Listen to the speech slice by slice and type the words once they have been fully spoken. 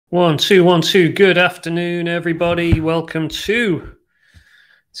One, two, one, two. Good afternoon, everybody. Welcome to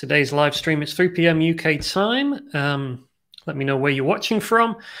today's live stream. It's 3 p.m. UK time. Let me know where you're watching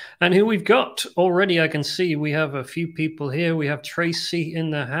from and who we've got. Already I can see we have a few people here. We have Tracy in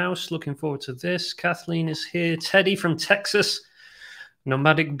the house. Looking forward to this. Kathleen is here. Teddy from Texas.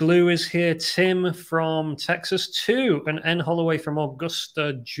 Nomadic Blue is here. Tim from Texas too. And N. Holloway from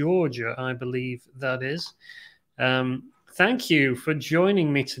Augusta, Georgia, I believe that is. Thank you for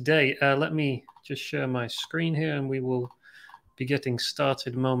joining me today. Let me just share my screen here and we will be getting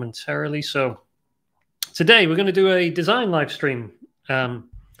started momentarily. So today we're going to do a design live stream.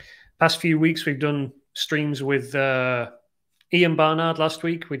 Past few weeks we've done streams with Ian Barnard. Last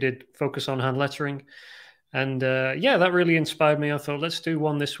week we did focus on hand lettering. And yeah, that really inspired me. I thought, let's do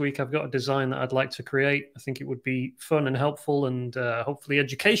one this week. I've got a design that I'd like to create. I think it would be fun and helpful and hopefully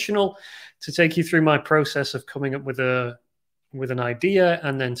educational to take you through my process of coming up with an idea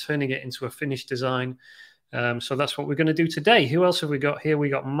and then turning it into a finished design. So that's what we're going to do today. Who else have we got here? We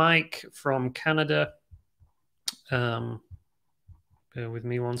got Mike from Canada. Bear with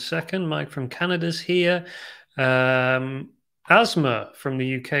me one second. Mike from Canada's here. Asma from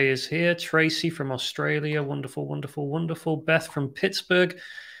the UK is here. Tracy from Australia. Wonderful, wonderful, wonderful. Beth from Pittsburgh.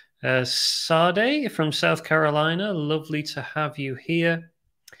 Sade from South Carolina. Lovely to have you here.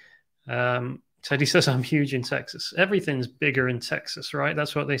 Teddy says, I'm huge in Texas. Everything's bigger in Texas, right?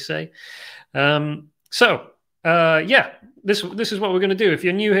 That's what they say. Yeah, this is what we're going to do. If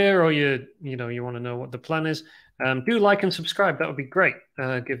you're new here or you want to know what the plan is, do like and subscribe. That would be great.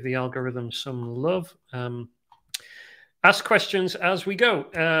 Give the algorithm some love. Ask questions as we go.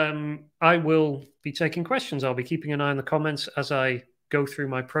 I will be taking questions. I'll be keeping an eye on the comments as I go through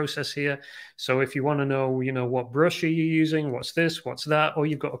my process here. So if you want to know, what brush are you using, what's this, what's that, or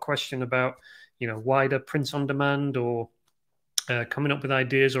you've got a question about, wider print on demand or coming up with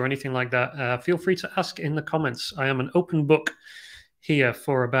ideas or anything like that, feel free to ask in the comments. I am an open book here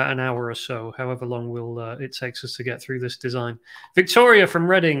for about an hour or so, however long it takes us to get through this design. Victoria from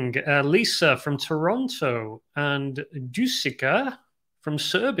Reading, Lisa from Toronto, and Dusica from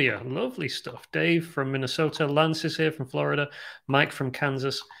Serbia. Lovely stuff. Dave from Minnesota. Lance is here from Florida. Mike from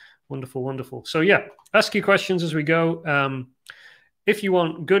Kansas. Wonderful, wonderful. So yeah, ask your questions as we go. If you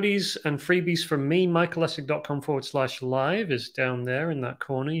want goodies and freebies from me, michaelessick.com/live is down there in that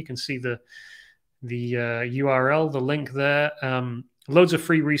corner. You can see the URL, the link there. Loads of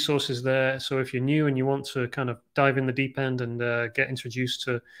free resources there. So if you're new and you want to kind of dive in the deep end and get introduced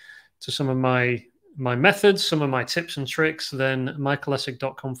to some of my methods, some of my tips and tricks, then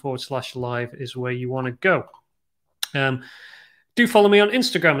michaelessick.com/live is where you want to go. Do follow me on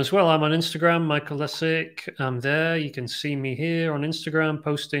Instagram as well. I'm on Instagram, Michael Lessick. I'm there. You can see me here on Instagram,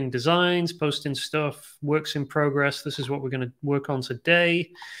 posting designs, posting stuff, works in progress. This is what we're going to work on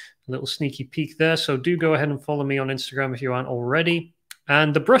today. A little sneaky peek there. So do go ahead and follow me on Instagram if you aren't already.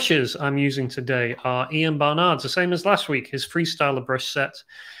 And the brushes I'm using today are Ian Barnard's, the same as last week, his freestyler brush set.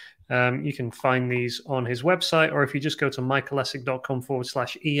 You can find these on his website, or if you just go to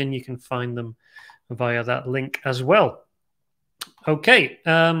michaelessick.com/Ian, you can find them via that link as well. Okay,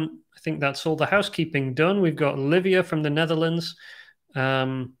 I think that's all the housekeeping done. We've got Olivia from the Netherlands,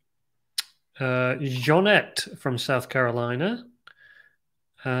 Jeanette from South Carolina,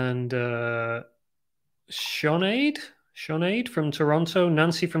 and Sinead from Toronto,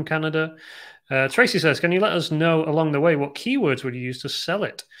 Nancy from Canada. Tracy says, can you let us know along the way what keywords would you use to sell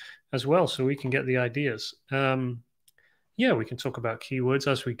it as well so we can get the ideas? Yeah, we can talk about keywords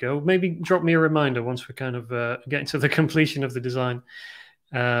as we go. Maybe drop me a reminder once we're kind of getting to the completion of the design.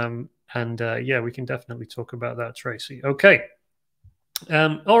 Yeah, we can definitely talk about that, Tracy. Okay.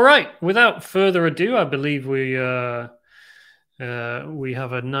 All right. Without further ado, I believe we have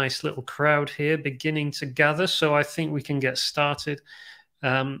a nice little crowd here beginning to gather. So I think we can get started.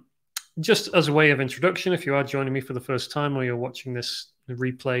 Just as a way of introduction, if you are joining me for the first time or you're watching this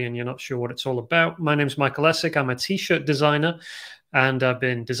replay and you're not sure what it's all about, my name's Michael Lessick. I'm a t-shirt designer and I've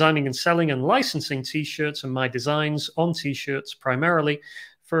been designing and selling and licensing t-shirts and my designs on t-shirts primarily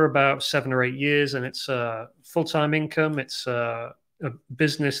for about 7 or 8 years, and it's a full-time income. It's a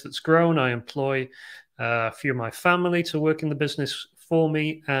business that's grown. I employ a few of my family to work in the business for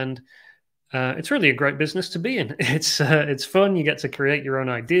me, and it's really a great business to be in. It's fun. You get to create your own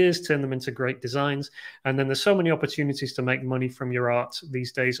ideas, turn them into great designs. And then there's so many opportunities to make money from your art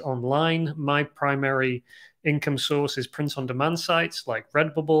these days online. My primary income source is print-on-demand sites like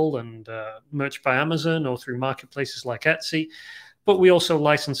Redbubble and merch by Amazon or through marketplaces like Etsy. But we also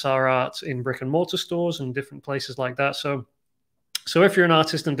license our art in brick-and-mortar stores and different places like that. So if you're an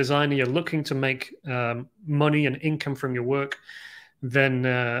artist and designer, you're looking to make money and income from your work, then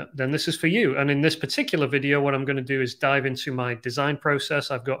this is for you. And in this particular video, what I'm going to do is dive into my design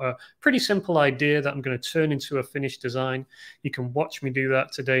process. I've got a pretty simple idea that I'm going to turn into a finished design. You can watch me do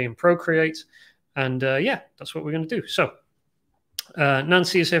that today in Procreate. And yeah, that's what we're going to do. So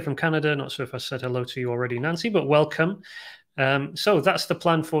Nancy is here from Canada. Not sure if I said hello to you already, Nancy, but welcome. So that's the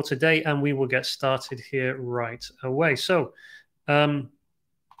plan for today, and we will get started here right away. So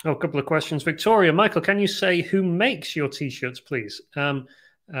a couple of questions. Victoria, Michael, can you say who makes your t-shirts, please?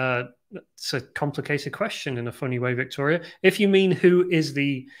 It's a complicated question in a funny way, Victoria. If you mean who is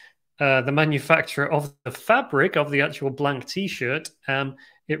the manufacturer of the fabric of the actual blank t-shirt,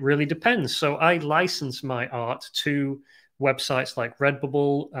 it really depends. So I license my art to websites like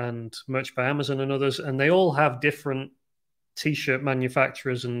Redbubble and Merch by Amazon and others, and they all have different t-shirt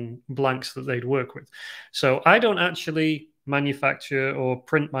manufacturers and blanks that they'd work with. So I don't actually manufacture or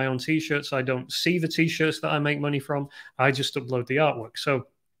print my own t-shirts. I don't see the t-shirts that I make money from. I just upload the artwork. So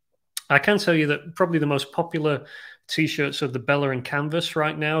I can tell you that probably the most popular t-shirts are the Bella and Canvas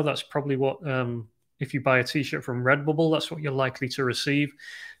right now. That's probably what, if you buy a t-shirt from Redbubble, that's what you're likely to receive.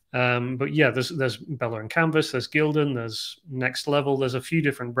 But yeah, there's Bella and Canvas, there's Gildan, there's Next Level, there's a few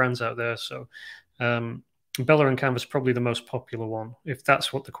different brands out there. So Bella and Canvas probably the most popular one, if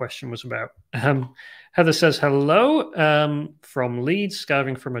that's what the question was about. Heather says hello from Leeds,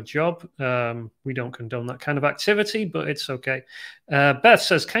 skiving from a job. We don't condone that kind of activity, but it's okay. Beth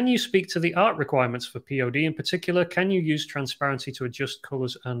says, can you speak to the art requirements for POD in particular? Can you use transparency to adjust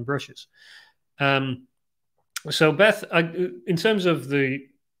colors and brushes? So Beth, in terms of the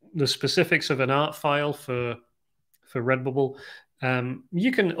specifics of an art file for Redbubble,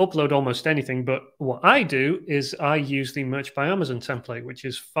 you can upload almost anything, but what I do is I use the Merch by Amazon template, which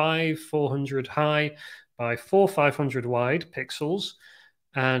is 400 high by 500 wide pixels.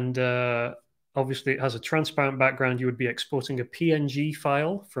 And obviously it has a transparent background. You would be exporting a PNG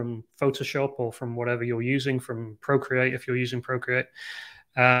file from Photoshop or from whatever you're using, from Procreate if you're using Procreate.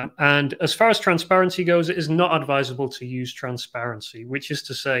 And as far as transparency goes, it is not advisable to use transparency, which is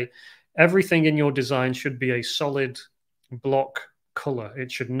to say everything in your design should be a solid block color. It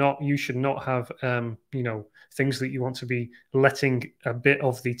should not, you should not have, you know, things that you want to be letting a bit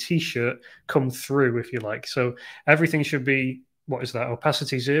of the t-shirt come through, if you like. So everything should be, what is that,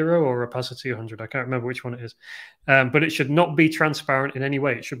 opacity 0 or opacity 100? I can't remember which one it is. But it should not be transparent in any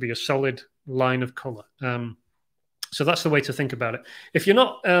way. It should be a solid line of color. So that's the way to think about it. If you're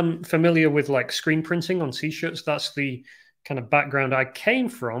not familiar with like screen printing on t-shirts, that's the kind of background I came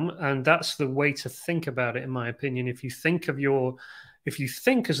from, and that's the way to think about it, in my opinion. If you think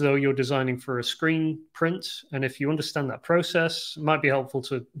as though you're designing for a screen print, and if you understand that process, it might be helpful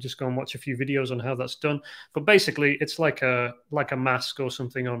to just go and watch a few videos on how that's done. But basically, it's like a mask or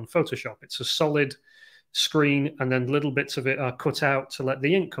something on Photoshop. It's a solid screen, and then little bits of it are cut out to let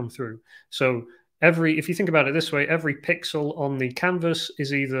the ink come through. So if you think about it this way, every pixel on the canvas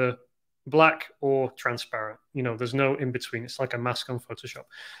is either black or transparent. You know, there's no in between. It's like a mask on Photoshop.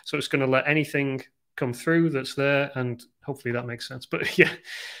 So it's going to let anything come through that's there, and hopefully that makes sense. But yeah,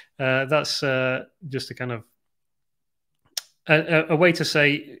 that's just a kind of a way to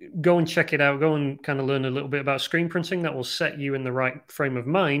say, go and check it out, go and kind of learn a little bit about screen printing. That will set you in the right frame of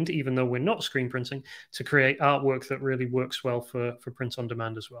mind, even though we're not screen printing, to create artwork that really works well for print on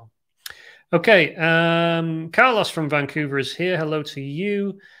demand as well. Okay, Carlos from Vancouver is here. Hello to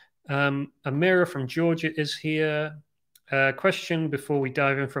you. Amira from Georgia is here. Question before we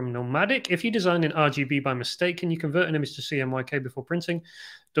dive in from Nomadic. If you design in RGB by mistake, can you convert an image to CMYK before printing?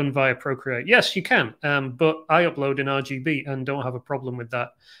 Done via Procreate. Yes, you can. But I upload in RGB and don't have a problem with that.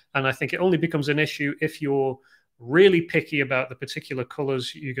 And I think it only becomes an issue if you're really picky about the particular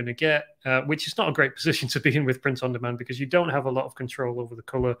colors you're going to get, which is not a great position to be in with print on demand, because you don't have a lot of control over the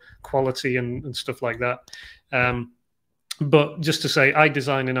color quality and stuff like that. But just to say, I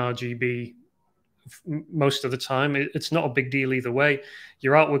design in RGB most of the time. It's not a big deal either way.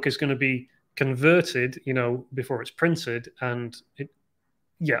 Your artwork is going to be converted, you know, before it's printed. And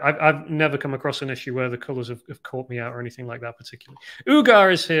I've never come across an issue where the colors have caught me out or anything like that particularly.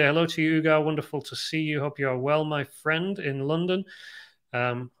 Ugar is here. Hello to you, Ugar. Wonderful to see you. Hope you are well, my friend, in London.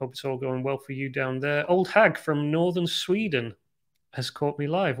 Hope it's all going well for you down there. Old Hag from northern Sweden has caught me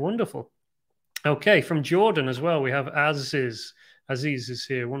live. Wonderful. Okay, from Jordan as well, we have Aziz. Aziz is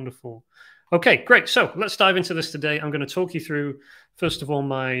here. Wonderful. Okay, great. So let's dive into this today. I'm going to talk you through, first of all,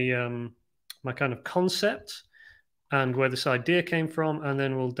 my my kind of concept and where this idea came from, and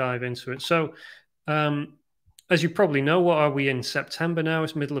then we'll dive into it. So as you probably know, what are we in September now?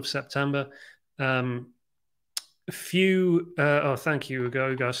 It's middle of September. Oh, thank you,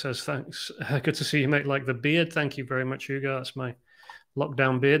 Ugo. Ugo says, thanks. Good to see you, mate. Like the beard. Thank you very much, Ugo. That's my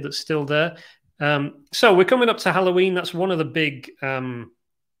lockdown beard that's still there. So we're coming up to Halloween. That's one of the big, one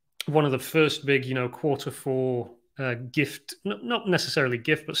of the first big, Q4 gift, not necessarily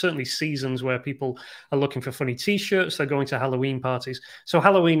gift, but certainly seasons where people are looking for funny T-shirts. They're going to Halloween parties. So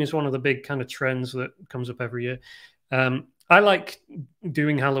Halloween is one of the big kind of trends that comes up every year. I like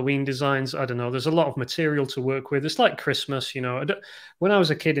doing Halloween designs. I don't know. There's a lot of material to work with. It's like Christmas, When I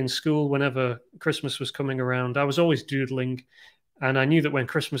was a kid in school, whenever Christmas was coming around, I was always doodling. And I knew that when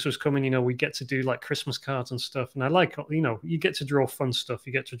Christmas was coming, we get to do like Christmas cards and stuff. And I like, you get to draw fun stuff.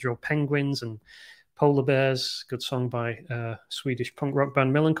 You get to draw penguins and polar bears. Good song by Swedish punk rock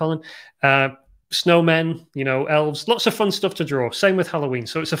band Millencolin. Snowmen, elves. Lots of fun stuff to draw. Same with Halloween.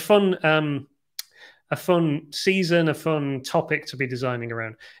 So it's a fun season, a fun topic to be designing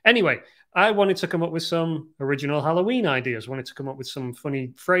around. Anyway, I wanted to come up with some original Halloween ideas. Wanted to come up with some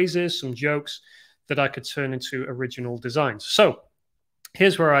funny phrases, some jokes that I could turn into original designs. So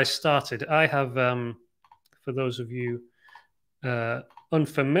here's where I started. I have, for those of you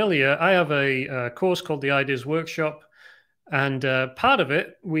unfamiliar, I have a course called the Ideas Workshop. And part of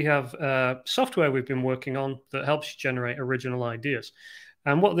it, we have software we've been working on that helps you generate original ideas.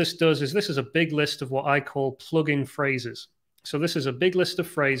 And what this does is this is a big list of what I call plug-in phrases. So this is a big list of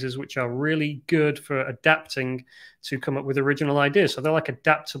phrases which are really good for adapting to come up with original ideas. So they're like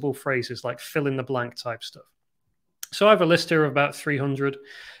adaptable phrases, like fill in the blank type stuff. So I have a list here of about 300.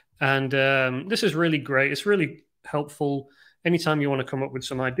 And this is really great. It's really helpful anytime you want to come up with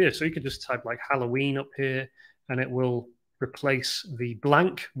some ideas. So you could just type like Halloween up here and it will replace the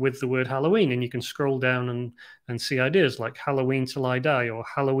blank with the word Halloween, and you can scroll down and see ideas like Halloween till I die, or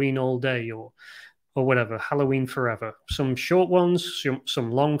Halloween all day, or whatever, Halloween forever. Some short ones,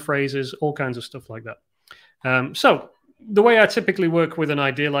 some long phrases, all kinds of stuff like that. So the way I typically work with an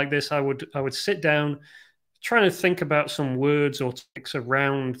idea like this, I would sit down, trying to think about some words or topics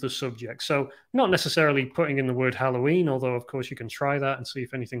around the subject. So not necessarily putting in the word Halloween, although of course you can try that and see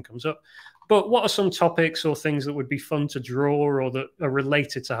if anything comes up. But what are some topics or things that would be fun to draw or that are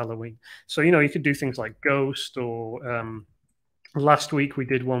related to Halloween? So, you could do things like ghost, or last week we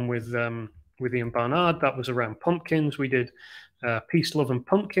did one with Ian Barnard. That was around pumpkins. We did peace, love, and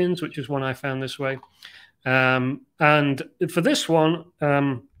pumpkins, which is one I found this way. And for this one,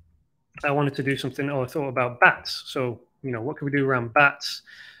 I wanted to do something. I thought about bats. So, what can we do around bats?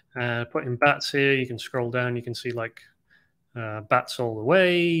 Put in bats here. You can scroll down. You can see like bats all the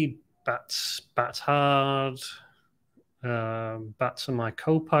way, bats hard, bats are my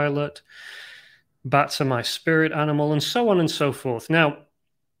co-pilot, bats are my spirit animal, and so on and so forth. Now,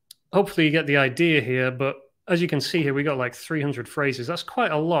 hopefully you get the idea here, but as you can see here, we got like 300 phrases. That's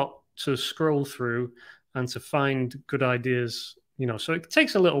quite a lot to scroll through and to find good ideas, so it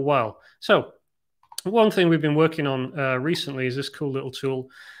takes a little while. So one thing we've been working on recently is this cool little tool,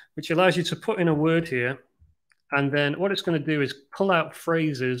 which allows you to put in a word here. And then what it's going to do is pull out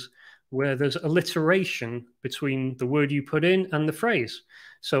phrases where there's alliteration between the word you put in and the phrase.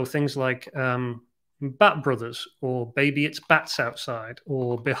 So things like Bat Brothers, or Baby It's Bats Outside,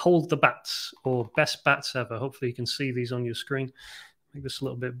 or Behold the Bats, or Best Bats Ever. Hopefully you can see these on your screen. Make this a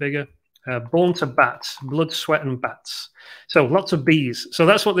little bit bigger. Born to Bats, Blood, Sweat, and Bats. So lots of bees. So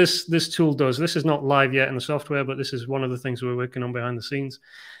that's what this tool does. This is not live yet in the software, but this is one of the things we're working on behind the scenes.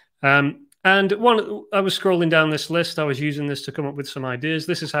 And I was scrolling down this list. I was using this to come up with some ideas.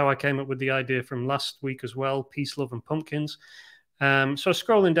 This is how I came up with the idea from last week as well, Peace, Love, and Pumpkins. So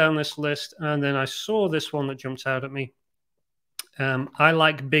scrolling down this list, and then I saw this one that jumped out at me. I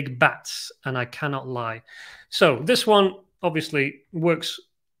like big bats, and I cannot lie. So this one obviously works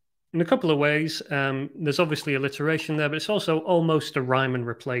in a couple of ways. There's obviously alliteration there, but it's also almost a rhyme and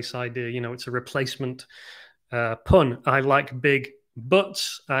replace idea. It's a replacement pun. I like big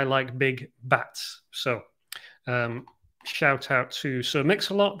butts, I like big bats. So shout out to Sir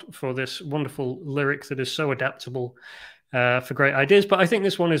Mix-a-Lot for this wonderful lyric that is so adaptable for great ideas. But I think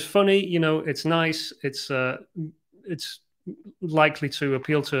this one is funny. It's nice. It's likely to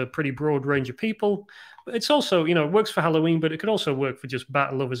appeal to a pretty broad range of people. But it's also, it works for Halloween, but it could also work for just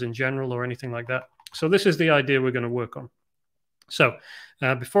bat lovers in general or anything like that. So this is the idea we're going to work on. So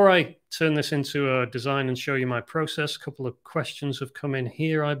before I turn this into a design and show you my process, a couple of questions have come in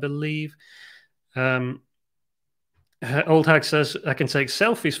here, I believe. Old Hag says, I can take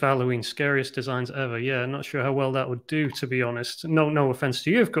selfies for Halloween, scariest designs ever. Yeah, I'm not sure how well that would do, to be honest. No offense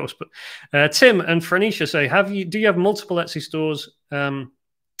to you, of course. But Tim and Franisha say, do you have multiple Etsy stores? Do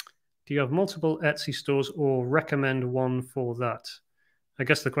you have multiple Etsy stores or recommend one for that? I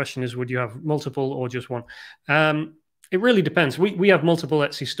guess the question is, would you have multiple or just one? It really depends. We have multiple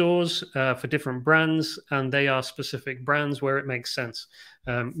Etsy stores for different brands, and they are specific brands where it makes sense.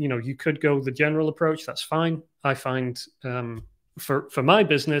 You could go the general approach. That's fine. I find for my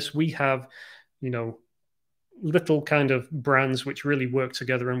business, we have, little kind of brands which really work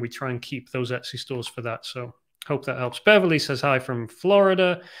together, and we try and keep those Etsy stores for that. So hope that helps. Beverly says hi from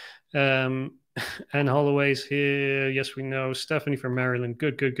Florida. Anne Holloway's here. Yes, we know. Stephanie from Maryland.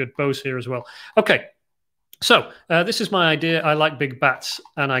 Good. Bo's here as well. Okay. So this is my idea. I like big bats,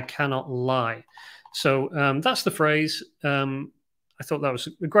 and I cannot lie. So that's the phrase. I thought that was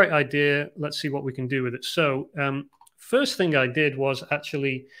a great idea. Let's see what we can do with it. So first thing I did was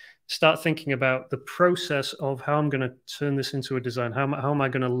actually start thinking about the process of how I'm going to turn this into a design. How am I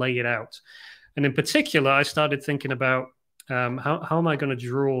going to lay it out? And in particular, I started thinking about how am I going to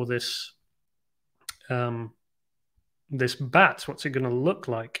draw this this bat? What's it going to look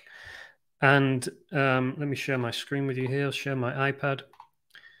like? And let me share my screen with you here. I'll share my iPad.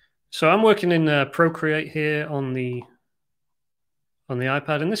 So I'm working in Procreate here on the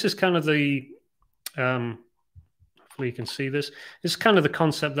iPad, and this is kind of the hopefully you can see this. This is kind of the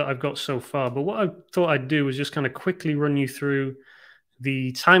concept that I've got so far. But what I thought I'd do was just kind of quickly run you through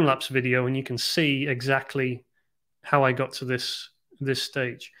the time-lapse video, and you can see exactly how I got to this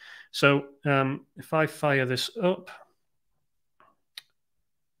stage. So if I fire this up.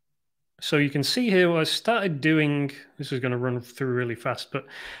 So you can see here, I started doing, this is going to run through really fast, but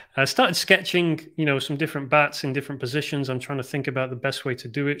I started sketching, some different bats in different positions. I'm trying to think about the best way to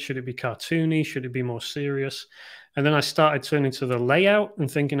do it. Should it be cartoony? Should it be more serious? And then I started turning to the layout and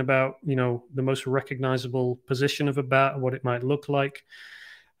thinking about, the most recognizable position of a bat, what it might look like.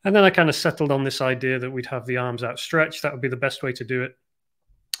 And then I kind of settled on this idea that we'd have the arms outstretched. That would be the best way to do it.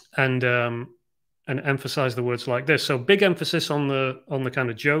 And emphasize the words like this. So big emphasis on the kind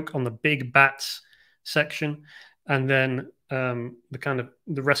of joke, on the big bats section, and then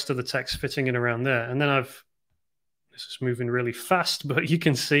the rest of the text fitting in around there. And then this is moving really fast, but you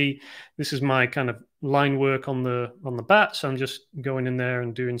can see this is my kind of line work on the bat. So I'm just going in there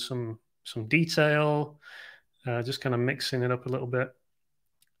and doing some detail, just kind of mixing it up a little bit,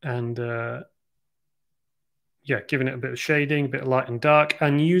 and giving it a bit of shading, a bit of light and dark,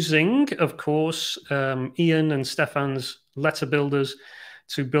 and using, of course, Ian and Stefan's letter builders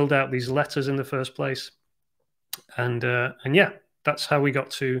to build out these letters in the first place. And yeah, that's how we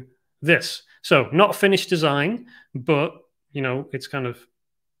got to this. So not a finished design, but, it's kind of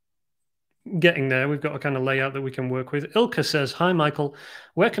getting there. We've got a kind of layout that we can work with. Ilka says, hi, Michael.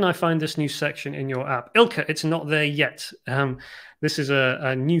 Where can I find this new section in your app? Ilka, it's not there yet. This is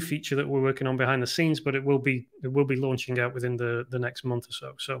a new feature that we're working on behind the scenes, but it will be launching out within the next month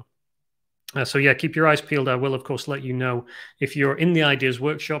or so. So yeah, keep your eyes peeled. I will, of course, let you know if you're in the ideas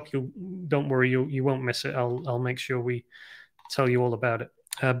workshop. Don't worry, you won't miss it. I'll make sure we tell you all about it.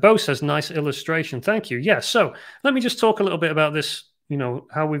 Bo says, nice illustration. Thank you. Yeah. So let me just talk a little bit about this.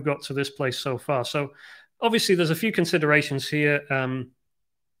 How we've got to this place so far. So obviously there's a few considerations here.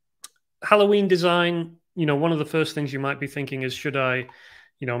 Halloween design, one of the first things you might be thinking is, should I,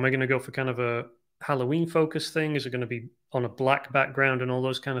 am I going to go for kind of a Halloween focused thing? Is it going to be on a black background and all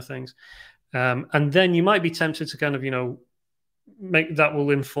those kind of things? And then you might be tempted to kind of, make that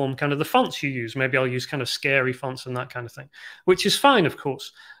will inform kind of the fonts you use. Maybe I'll use kind of scary fonts and that kind of thing, which is fine, of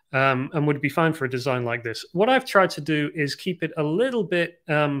course. And would be fine for a design like this. What I've tried to do is keep it a little bit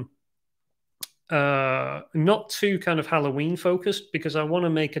not too kind of Halloween focused, because I want to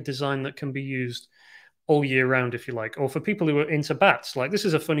make a design that can be used all year round, if you like, or for people who are into bats. Like, this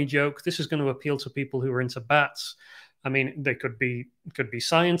is a funny joke. This is going to appeal to people who are into bats. I mean, they could be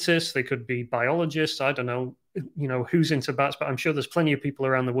scientists, they could be biologists. I don't know, who's into bats, but I'm sure there's plenty of people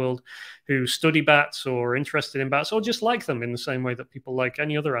around the world who study bats or are interested in bats or just like them in the same way that people like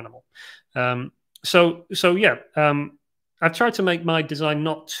any other animal. So yeah, I've tried to make my design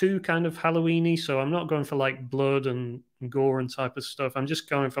not too kind of Halloween-y. So I'm not going for like blood and gore and type of stuff. I'm just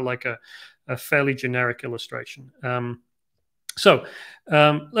going for like a fairly generic illustration. So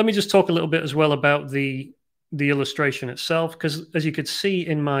let me just talk a little bit as well about the illustration itself, because as you could see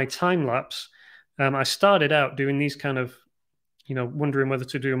in my time lapse, I started out doing these kind of, wondering whether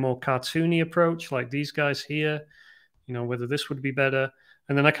to do a more cartoony approach like these guys here, whether this would be better.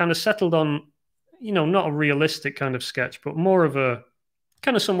 And then I kind of settled on, not a realistic kind of sketch, but more of a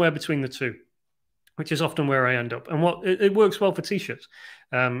kind of somewhere between the two, which is often where I end up. And it works well for t-shirts.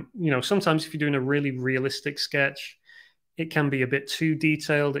 Sometimes if you're doing a really realistic sketch, it can be a bit too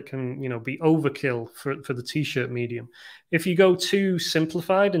detailed. It can, be overkill for the t-shirt medium. If you go too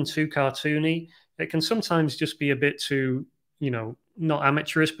simplified and too cartoony, it can sometimes just be a bit too, not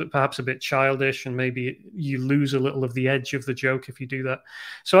amateurish, but perhaps a bit childish, and maybe you lose a little of the edge of the joke if you do that.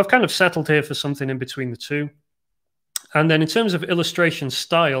 So I've kind of settled here for something in between the two. And then in terms of illustration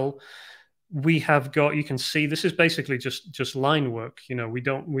style, we have got, you can see this is basically just line work.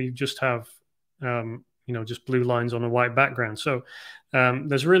 We just have just blue lines on a white background. So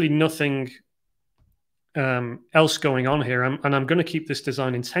there's really nothing else going on here, and I'm going to keep this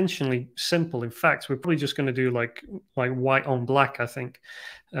design intentionally simple. In fact, we're probably just going to do like white on black, I think,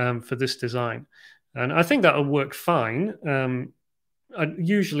 for this design, and I think that'll work fine. I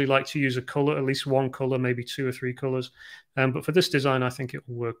usually like to use a color, at least one color, maybe 2 or 3 colors, but for this design, I think it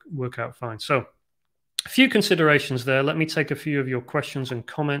will work out fine. So a few considerations there. Let me take a few of your questions and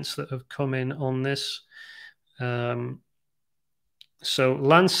comments that have come in on this. So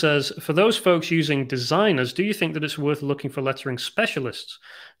Lance says, for those folks using designers, do you think that it's worth looking for lettering specialists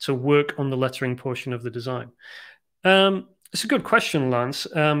to work on the lettering portion of the design? It's a good question, Lance.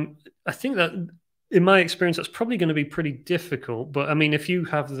 I think that in my experience, that's probably going to be pretty difficult. But I mean, if you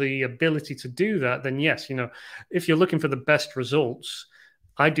have the ability to do that, then yes, if you're looking for the best results,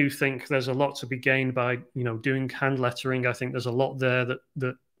 I do think there's a lot to be gained by, doing hand lettering. I think there's a lot there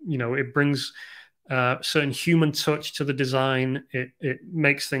that it brings certain human touch to the design. It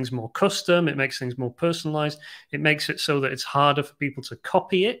makes things more custom. It makes things more personalized. It makes it so that it's harder for people to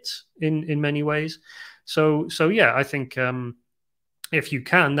copy it in many ways. So yeah, I think if you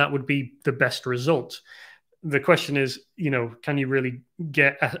can, that would be the best result. The question is, can you really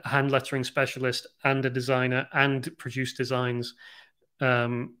get a hand lettering specialist and a designer and produce designs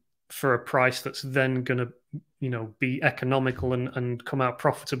for a price that's then going to, be economical and come out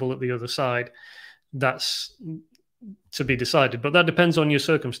profitable at the other side? That's to be decided, but that depends on your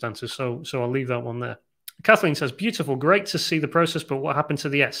circumstances. So I'll leave that one there. Kathleen says, beautiful, great to see the process, but what happened to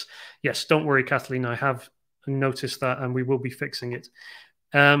the S? Yes, don't worry, Kathleen, I have noticed that and we will be fixing it.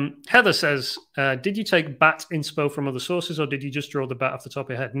 Heather says, did you take bat inspo from other sources, or did you just draw the bat off the top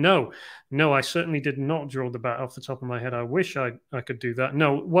of your head? No, I certainly did not draw the bat off the top of my head. I wish I could do that.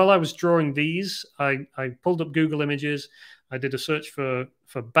 No, while I was drawing these, I pulled up Google Images. I did a search for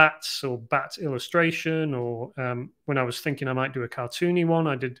bats or bat illustration, or when I was thinking I might do a cartoony one,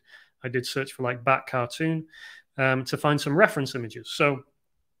 I did search for like bat cartoon to find some reference images. So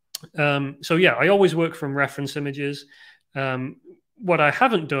yeah, I always work from reference images. What I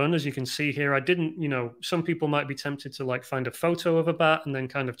haven't done, as you can see here, I didn't, some people might be tempted to like find a photo of a bat and then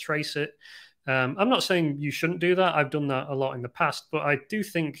kind of trace it. I'm not saying you shouldn't do that. I've done that a lot in the past, but I do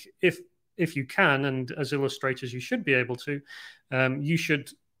think if you can, and as illustrators, you should be able to, you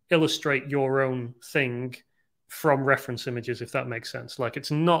should illustrate your own thing from reference images, if that makes sense. Like, it's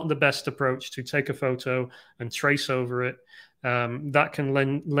not the best approach to take a photo and trace over it. That can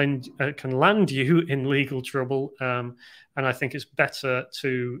land you in legal trouble. And I think it's better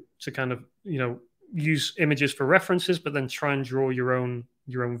to kind of, use images for references, but then try and draw your own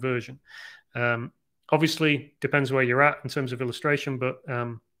version. Obviously, depends where you're at in terms of illustration,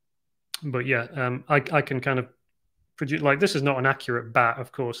 but yeah, I can kind of produce, like, this is not an accurate bat,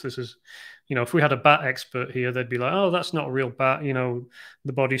 of course. This is, if we had a bat expert here, they'd be like, oh, that's not a real bat.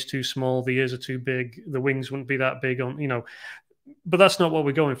 The body's too small, the ears are too big, the wings wouldn't be that big on, but that's not what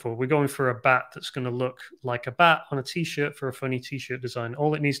we're going for. We're going for a bat that's going to look like a bat on a t-shirt for a funny t-shirt design.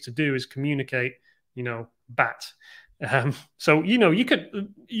 All it needs to do is communicate, bat. So, you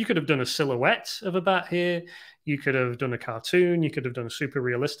could have done a silhouette of a bat here. You could have done a cartoon. You could have done a super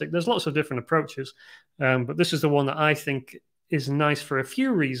realistic. There's lots of different approaches. But this is the one that I think is nice for a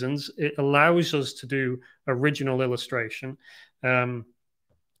few reasons. It allows us to do original illustration.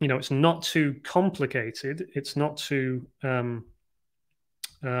 It's not too complicated. It's not too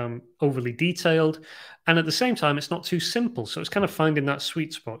overly detailed. And at the same time, it's not too simple. So it's kind of finding that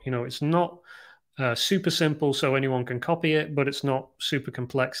sweet spot. It's not super simple so anyone can copy it, but it's not super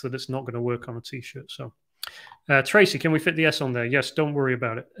complex that it's not going to work on a t-shirt. So Tracy, can we fit the S on there? Yes, don't worry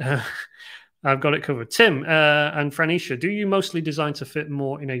about it. I've got it covered. Tim and Franisha, do you mostly design to fit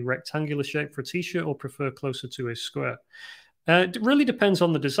more in a rectangular shape for a t-shirt or prefer closer to a square? It really depends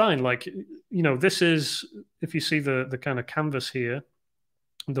on the design. Like, this is, if you see the kind of canvas here,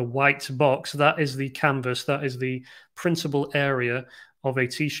 the white box, that is the canvas, that is the principal area of a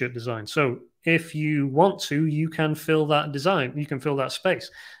t-shirt design. So if you want to, you can fill that design, you can fill that space.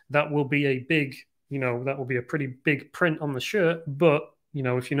 That will be a big, that will be a pretty big print on the shirt, but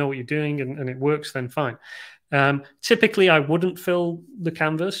if you know what you're doing and it works, then fine. Typically, I wouldn't fill the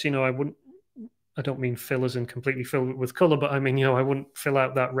canvas. I don't mean fill as in completely fill it with color, but I mean, I wouldn't fill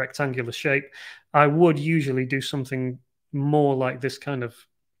out that rectangular shape. I would usually do something more like this kind of,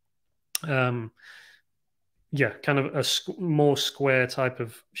 yeah, kind of a more square type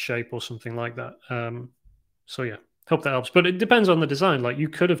of shape or something like that. So yeah, hope that helps. But it depends on the design. Like you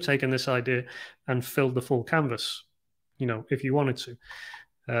could have taken this idea and filled the full canvas, if you wanted to.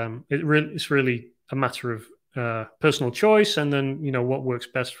 It's really a matter of personal choice, and then what works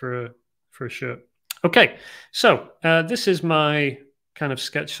best for a shirt. Okay, so this is my kind of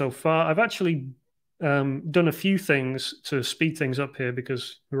sketch so far. I've actually done a few things to speed things up here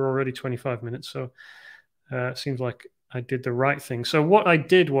because we're already 25 minutes. So it seems like I did the right thing. So what I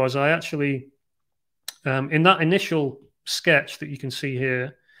did was I actually, in that initial sketch that you can see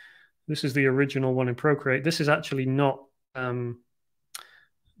here, this is the original one in Procreate. This is actually not,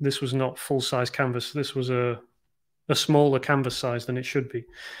 this was not full-size canvas. This was a smaller canvas size than it should be.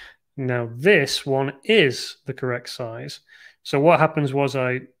 Now this one is the correct size. So what happens was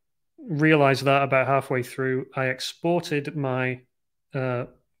I realized that about halfway through. I exported my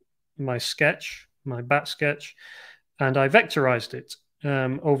my sketch, my bat sketch, and I vectorized it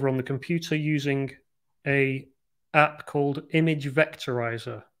over on the computer using a app called Image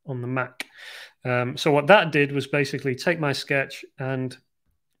Vectorizer on the Mac. So what that did was basically take my sketch, and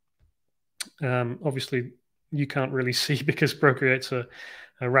obviously you can't really see because Procreate's a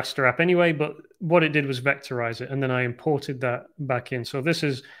raster app anyway, but what it did was vectorize it, and then I imported that back in. So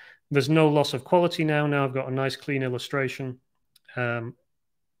there's no loss of quality now. Now I've got a nice clean illustration to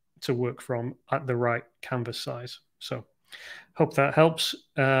work from at the right canvas size. So hope that helps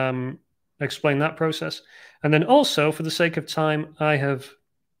explain that process. And then also, for the sake of time, I have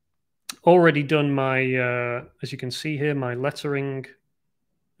already done my, as you can see here, my lettering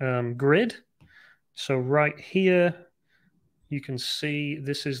grid. So right here, you can see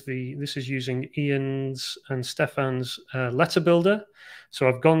this is using Ian's and Stefan's letter builder. So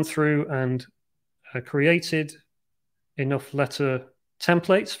I've gone through and created enough letter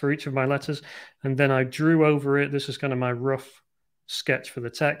templates for each of my letters, and then I drew over it. This is kind of my rough sketch for the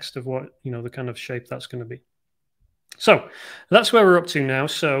text of what, the kind of shape that's going to be. So that's where we're up to now.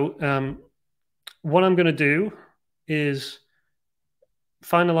 So what I'm going to do is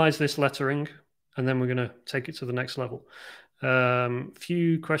finalize this lettering, and then we're going to take it to the next level.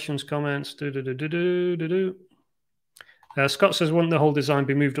 Few questions, comments. Scott says, wouldn't the whole design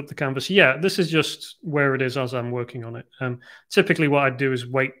be moved up the canvas? Yeah, this is just where it is as I'm working on it. Typically what I'd do is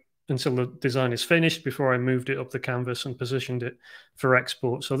wait until the design is finished before I moved it up the canvas and positioned it for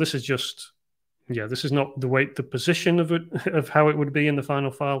export. So this is just, this is not the position of it, of how it would be in the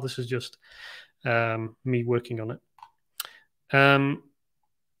final file. This is just me working on it.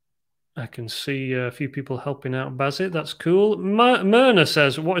 I can see a few people helping out Bazit. That's cool. Myrna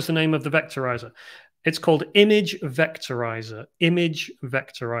says, what is the name of the vectorizer? It's called Image Vectorizer. Image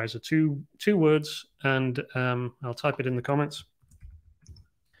Vectorizer. Two words, and I'll type it in the comments.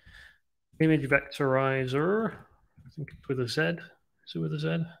 Image Vectorizer. I think it's with a Z. Is it with a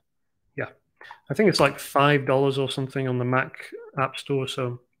Z? Yeah. I think it's like $5 or something on the Mac App Store.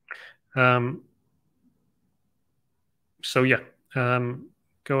 So, yeah.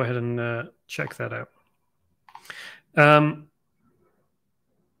 Go ahead and check that out.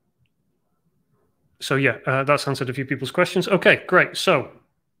 So yeah, that's answered a few people's questions. Okay, great. So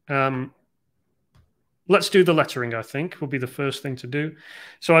let's do the lettering, I think, will be the first thing to do.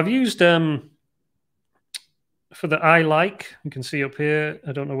 So I've used, for the I like, you can see up here,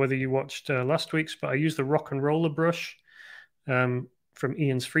 I don't know whether you watched last week's, but I used the Rock and Roller brush from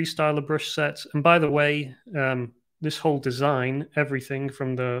Ian's Freestyler brush set. And by the way, this whole design, everything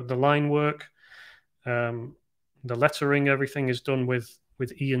from the line work, the lettering, everything is done with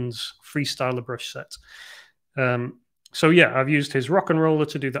Ian's Freestyler brush set. So yeah, I've used his Rock and Roller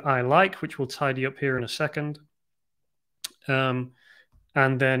to do the I like, which we'll tidy up here in a second. And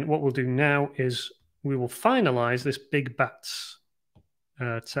then what we'll do now is we will finalize this big bats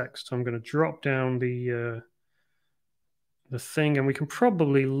text. So I'm going to drop down the thing, and we can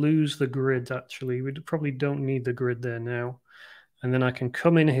probably lose the grid, actually. We probably don't need the grid there now. And then I can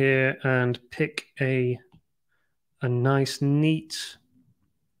come in here and pick a nice, neat,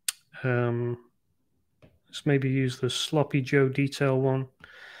 let's maybe use the Sloppy Joe detail one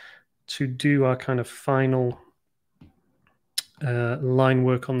to do our kind of final line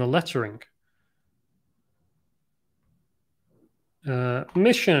work on the lettering.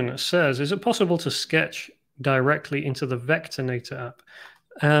 Mission says, is it possible to sketch directly into the Vectornator app?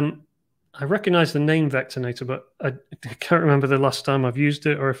 I recognize the name Vectornator, but I can't remember the last time I've used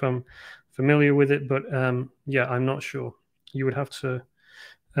it or if I'm familiar with it. But yeah, I'm not sure. You would have to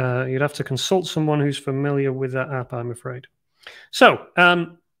you'd have to consult someone who's familiar with that app, I'm afraid. So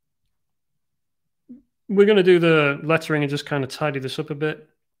we're going to do the lettering and just kind of tidy this up a bit.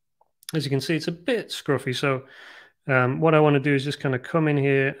 as you can see, it's a bit scruffy. So what I want to do is just kind of come in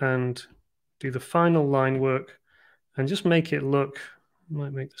here and do the final line work and just make it look,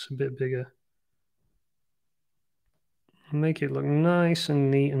 might make this a bit bigger, make it look nice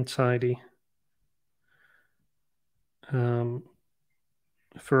and neat and tidy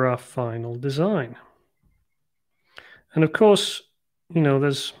for our final design. And of course, you know,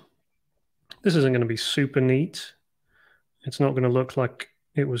 this isn't going to be super neat. It's not going to look like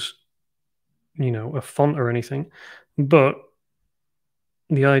it was, you know, a font or anything, but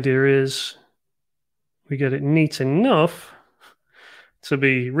the idea is we get it neat enough to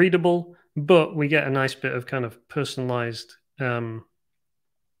be readable, but we get a nice bit of kind of personalized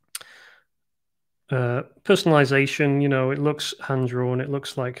personalization. You know, it looks hand drawn. It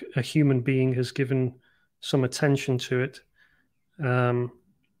looks like a human being has given some attention to it, and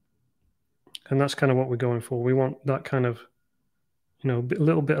that's kind of what we're going for. We want that kind of, you know, a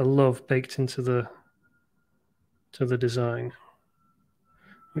little bit of love baked into the design,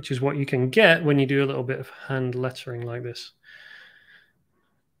 which is what you can get when you do a little bit of hand lettering like this.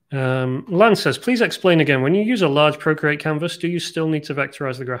 Lance says, please explain again, when you use a large Procreate canvas, do you still need to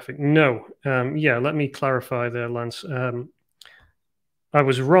vectorize the graphic? No. Yeah, let me clarify there, Lance. I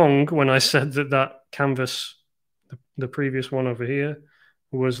was wrong when I said that canvas, the previous one over here,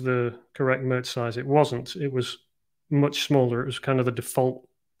 was the correct merge size. It wasn't. It was much smaller. It was kind of the default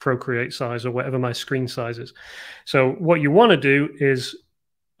Procreate size or whatever my screen size is. So what you want to do is,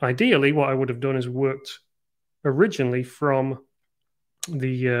 ideally, what I would have done is worked originally from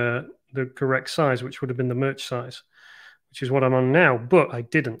the correct size, which would have been the merge size, which is what I'm on now, but I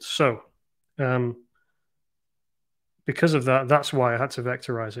didn't. So because of that, that's why I had to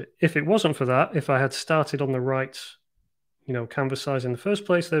vectorize it. If it wasn't for that, if I had started on the right, you know, canvas size in the first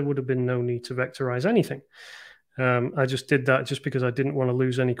place, there would have been no need to vectorize anything. I just did that just because I didn't want to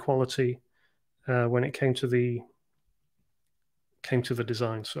lose any quality when it came to the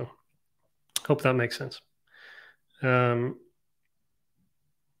design. So hope that makes sense.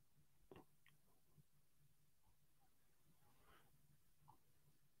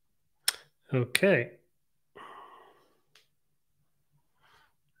 Okay.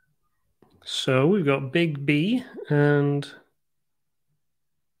 So we've got big B, and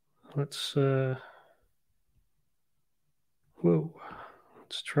let's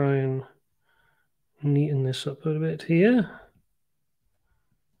let's try and neaten this up a bit here.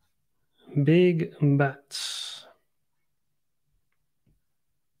 Big bats.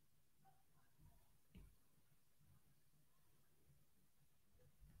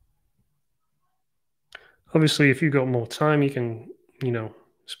 Obviously, if you've got more time, you can, you know,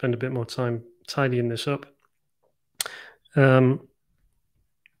 spend a bit more time tidying this up.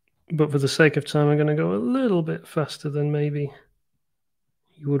 But for the sake of time, I'm going to go a little bit faster than maybe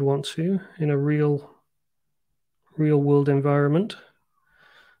you would want to in a real world environment.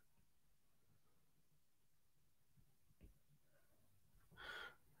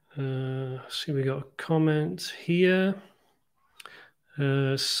 See, we got a comment here.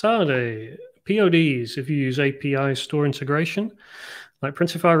 Sade, PODs, if you use API store integration, like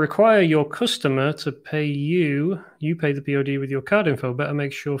Printify, require your customer to pay you pay the POD with your card info. Better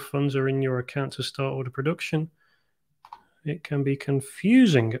make sure funds are in your account to start order production. It can be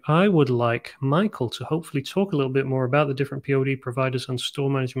confusing. I would like Michael to hopefully talk a little bit more about the different POD providers and store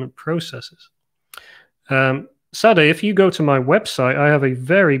management processes. Sade, if you go to my website, I have a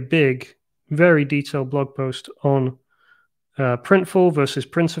very big, very detailed blog post on Printful versus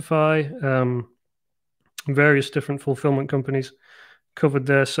Printify, various different fulfillment companies covered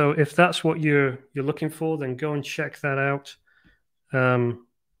there. So if that's what you're looking for, then go and check that out.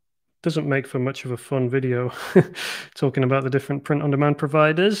 Doesn't make for much of a fun video talking about the different print-on-demand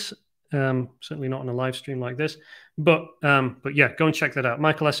providers. Certainly not on a live stream like this. But yeah, go and check that out.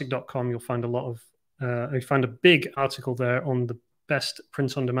 michaelessick.com. You'll find a lot of you find a big article there on the best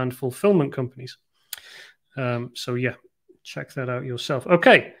print-on-demand fulfillment companies. So yeah, check that out yourself.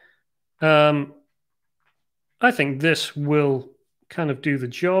 Okay. I think this will kind of do the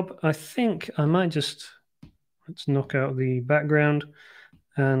job. I think I might just, let's knock out the background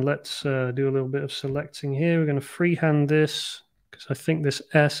and let's do a little bit of selecting here. We're going to freehand this because I think this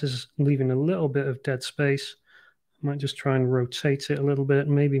S is leaving a little bit of dead space. I might just try and rotate it a little bit,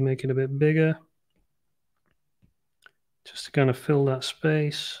 maybe make it a bit bigger, just to kind of fill that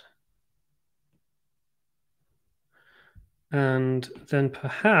space. And then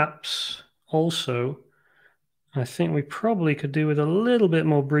perhaps also, I think we probably could do with a little bit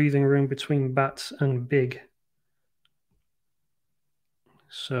more breathing room between bats and big.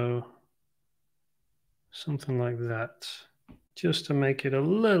 So something like that. just to make it a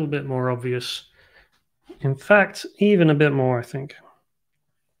little bit more obvious. In fact, even a bit more, I think.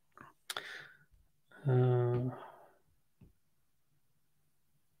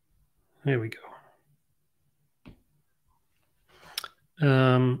 There we go.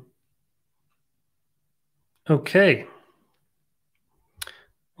 Okay.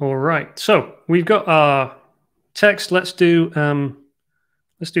 All right. So we've got our text. Let's do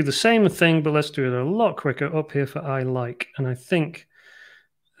the same thing, but let's do it a lot quicker up here for I like. And I think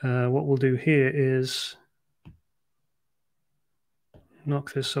what we'll do here is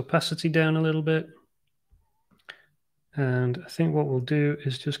knock this opacity down a little bit. And I think what we'll do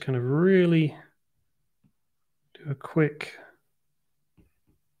is just kind of really do a quick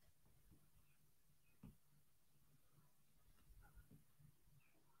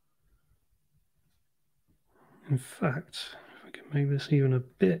in fact, if we can make this even a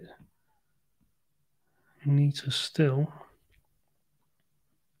bit neater still.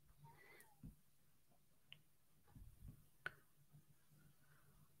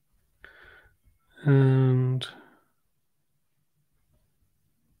 And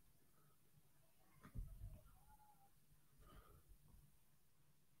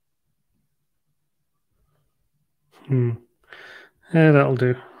yeah, that'll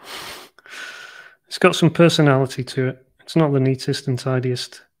do. It's got some personality to it. It's not the neatest and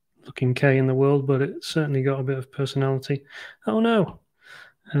tidiest looking K in the world, but it's certainly got a bit of personality. Oh no.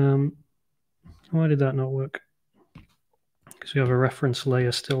 Why did that not work? Because we have a reference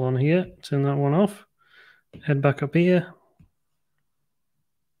layer still on here. Turn that one off. Head back up here.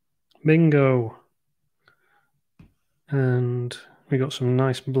 Bingo. And we got some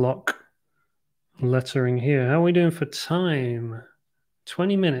nice block lettering here. How are we doing for time?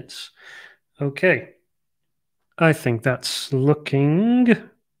 20 minutes. Okay. I think that's looking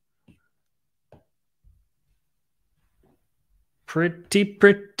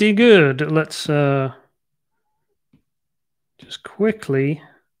pretty good. Let's just quickly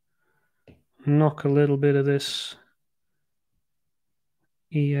knock a little bit of this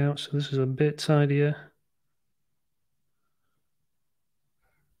E out. So this is a bit tidier.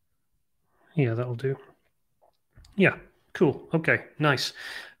 Yeah, that'll do. Yeah, cool. Okay, nice.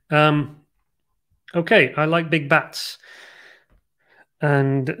 Okay, I like big bats.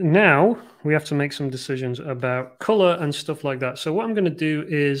 And now we have to make some decisions about color and stuff like that. So what I'm going to do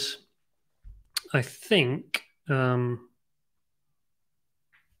is, I think I'm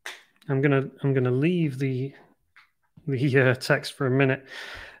gonna leave the text for a minute,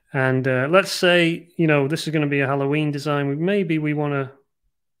 and let's say this is going to be a Halloween design. Maybe we want to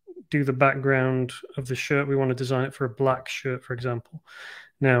do the background of the shirt. We want to design it for a black shirt, for example.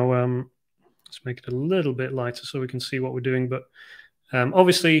 Now let's make it a little bit lighter so we can see what we're doing. But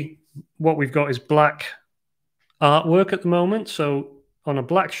obviously, what we've got is black artwork at the moment. So on a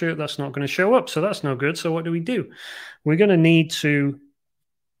black shirt, that's not going to show up. So that's no good. So what do we do? We're going to need to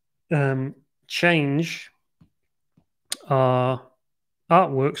change our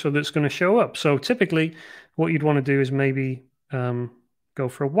artwork so that's going to show up. So typically, what you'd want to do is maybe go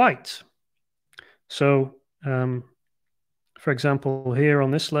for a white. So, for example, here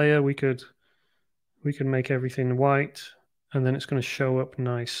on this layer, we could make everything white, and then it's going to show up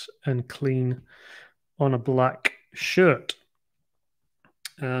nice and clean on a black shirt,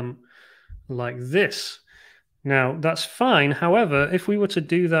 like this. Now, that's fine. However, if we were to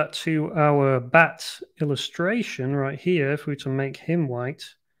do that to our bat illustration right here, if we were to make him white,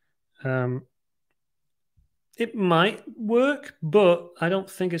 it might work, but I don't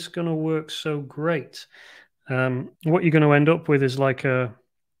think it's going to work so great. What you're going to end up with is like a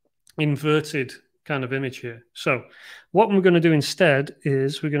inverted kind of image here. So what we're going to do instead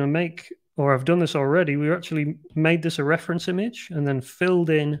is we're going to make, or I've done this already, we actually made this a reference image and then filled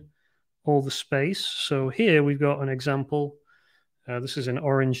in all the space. So here we've got an example. This is in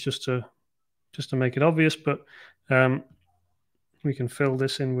orange just to make it obvious, but we can fill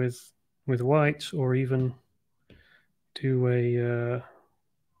this in with white, or even do a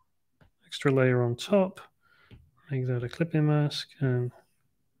extra layer on top. Make that a clipping mask, and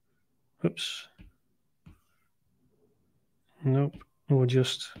oops, nope, or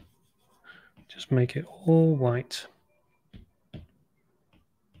just make it all white.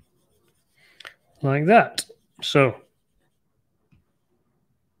 Like that. So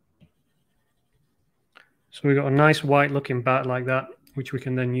we got a nice white looking bat like that, which we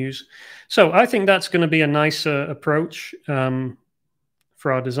can then use. So I think that's going to be a nice approach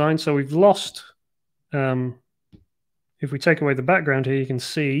for our design. So we've lost, if we take away the background here, you can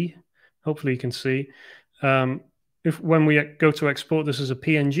see, hopefully you can see, when we go to export this as a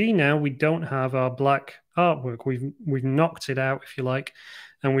PNG now, we don't have our black artwork. We've knocked it out, if you like,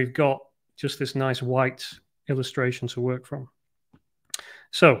 and we've got just this nice white illustration to work from.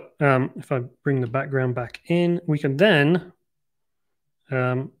 So if I bring the background back in, we can then,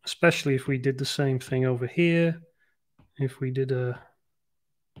 especially if we did the same thing over here, if we did a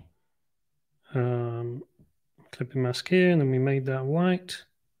clipping mask here, and then we made that white.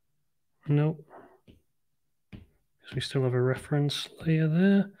 Nope. Because we still have a reference layer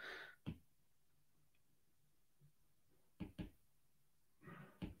there.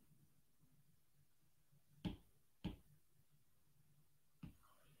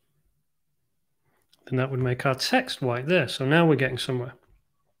 Then that would make our text white there. So now we're getting somewhere.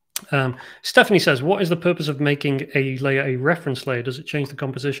 Stephanie says, what is the purpose of making a layer a reference layer? Does it change the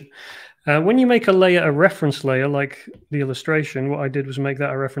composition? When you make a layer a reference layer, like the illustration, what I did was make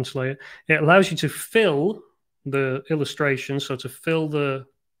that a reference layer. It allows you to fill the illustration, so to fill the,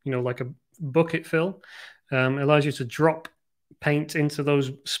 like a bucket fill. It allows you to drop paint into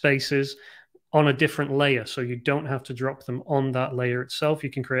those spaces on a different layer, so you don't have to drop them on that layer itself. You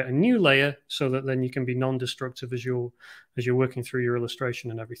can create a new layer so that then you can be non-destructive as you're working through your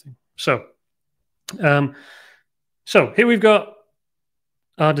illustration and everything. So, so here we've got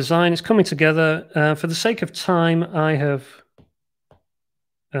our design. It's coming together. For the sake of time, I have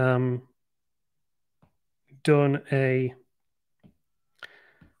done a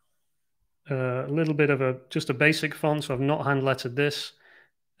little bit of just a basic font, so I've not hand lettered this.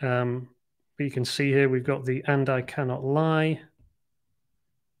 But you can see here we've got the "and I cannot lie,"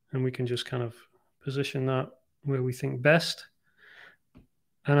 and we can just kind of position that where we think best.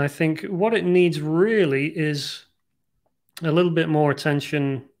 And I think what it needs really is a little bit more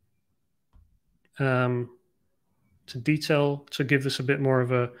attention to detail, to give this a bit more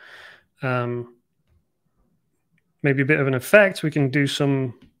of a maybe a bit of an effect. We can do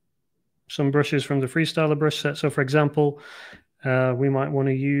some brushes from the Freestyler brush set. So for example, we might want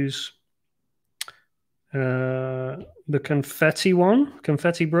to use the confetti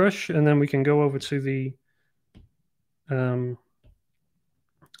brush, and then we can go over to the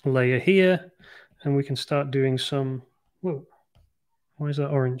layer here, and we can start doing some. Whoa, why is that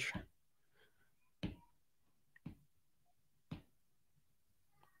orange?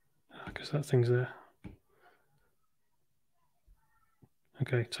 Because that thing's there.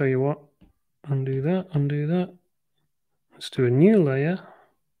 Okay, tell you what, undo that, undo that. Let's do a new layer.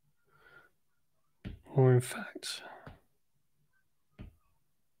 Or in fact,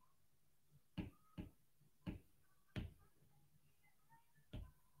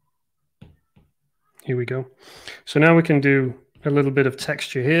 here we go. So now we can do a little bit of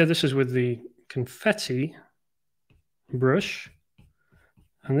texture here. This is with the confetti brush.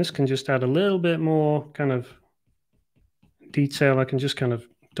 And this can just add a little bit more kind of detail. I can just kind of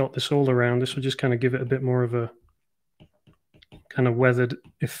dot this all around. This will just kind of give it a bit more of a kind of weathered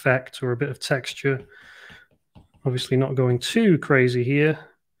effect or a bit of texture. Obviously not going too crazy here,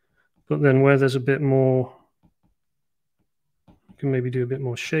 but then where there's a bit more, I can maybe do a bit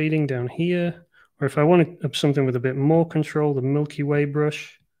more shading down here. Or if I want something with a bit more control, the Milky Way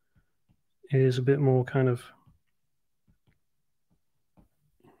brush is a bit more kind of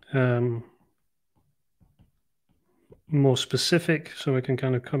more specific. So I can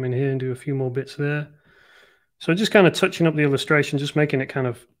kind of come in here and do a few more bits there. So just kind of touching up the illustration, just making it kind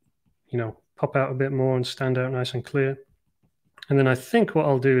of, pop out a bit more and stand out nice and clear. And then I think what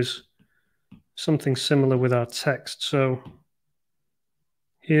I'll do is something similar with our text. So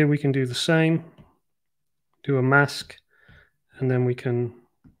here we can do the same, do a mask, and then we can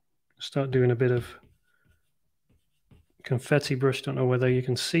start doing a bit of confetti brush. Don't know whether you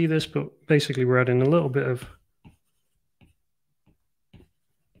can see this, but basically we're adding a little bit of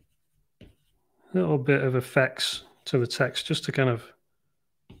effects to the text just to kind of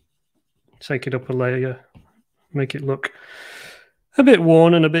take it up a layer, make it look a bit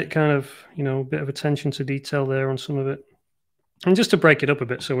worn and a bit kind of, a bit of attention to detail there on some of it. And just to break it up a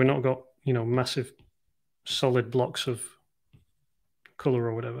bit so we're not got, massive solid blocks of color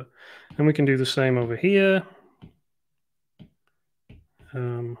or whatever. And we can do the same over here.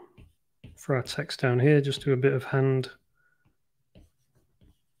 For our text down here, just do a bit of hand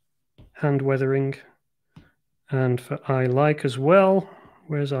weathering. And for I like as well.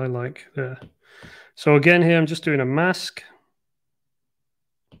 Where's I like? There. So again here, I'm just doing a mask.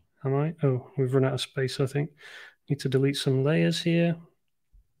 Am I? Oh, we've run out of space, I think. Need to delete some layers here.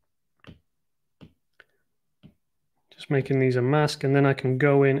 Just making these a mask, and then I can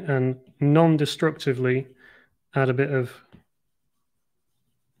go in and non-destructively add a bit of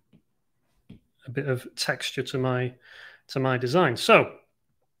a bit of texture to my design. So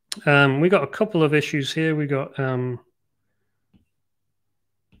we got a couple of issues here. We got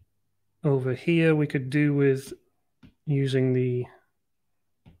over here we could do with using the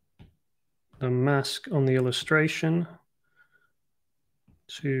mask on the illustration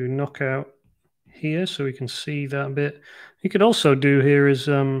to knock out here so we can see that bit. You could also do here is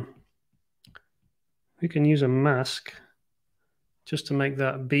we can use a mask just to make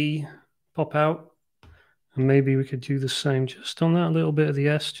that B pop out, and maybe we could do the same just on that little bit of the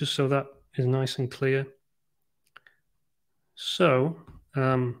S, just so that is nice and clear. So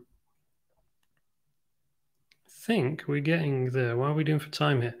I think we're getting there. What are we doing for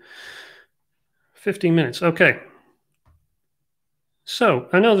time here? 15 minutes. Okay. So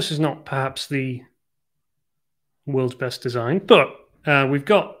I know this is not perhaps the world's best design, but we've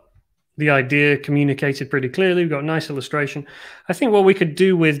got the idea communicated pretty clearly. We've got a nice illustration. I think what we could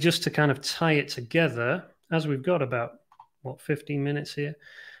do with, just to kind of tie it together, as we've got about, what, 15 minutes here,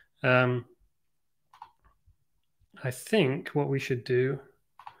 I think what we should do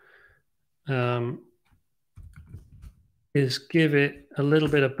is give it a little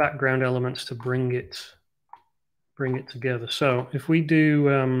bit of background elements to bring it together. So if we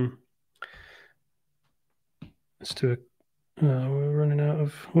do, let's do a, we're running out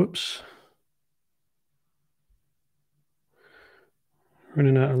of, whoops.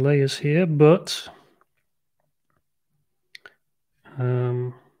 Running out of layers here, but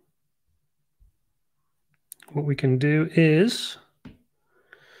what we can do is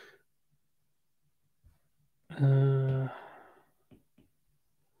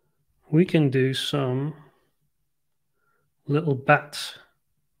we can do some little bats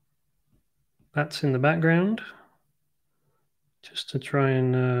in the background, just to try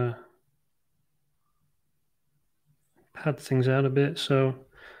and pad things out a bit. So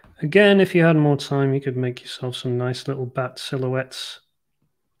again, if you had more time, you could make yourself some nice little bat silhouettes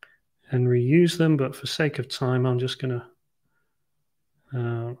and reuse them, but for sake of time, I'm just gonna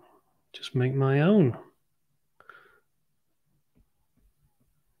just make my own.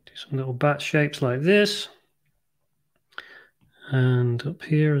 Do some little bat shapes like this, and up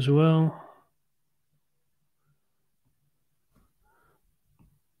here as well.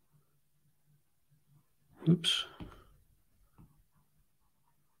 Oops.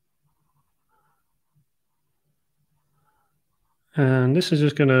 And this is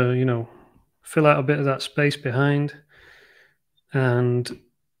just going to, you know, fill out a bit of that space behind. And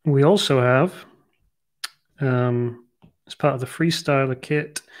we also have, as part of the Freestyler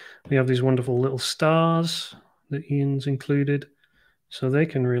kit, we have these wonderful little stars that Ian's included. So they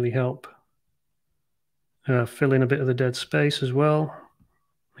can really help fill in a bit of the dead space as well.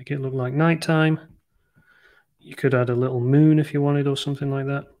 Make it look like nighttime. You could add a little moon if you wanted, or something like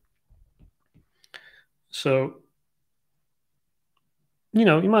that. So, you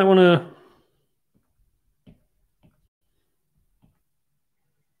know, you might want to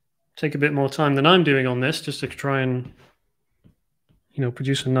take a bit more time than I'm doing on this, just to try and, you know,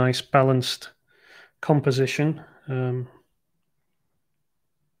 produce a nice balanced composition. I'm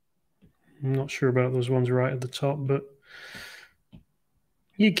not sure about those ones right at the top, but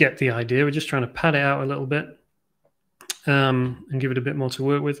you get the idea. We're just trying to pad it out a little bit and give it a bit more to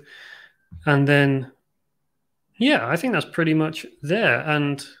work with. And then, yeah, I think that's pretty much there.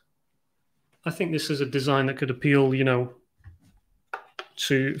 And I think this is a design that could appeal, you know,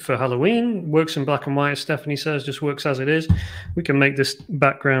 for Halloween. Works in black and white, as Stephanie says, just works as it is. We can make this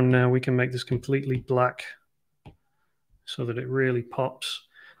background now. We can make this completely black so that it really pops.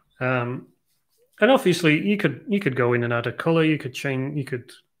 And obviously, you could go in and add a color. You could change. You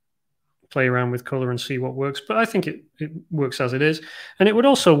could play around with color and see what works. But I think it works as it is, and it would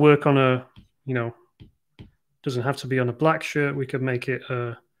also work on a, you know, doesn't have to be on a black shirt. We could make it,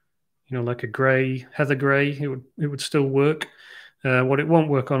 you know, like a gray, heather gray. It would still work. What it won't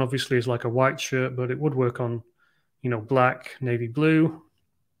work on, obviously, is like a white shirt, but it would work on, you know, black, navy blue,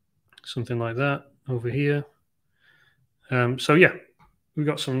 something like that over here. So yeah, we've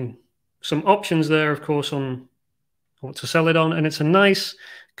got some options there, of course, on what to sell it on, and it's a nice,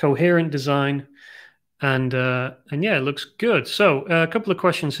 coherent design, and yeah, it looks good. So a couple of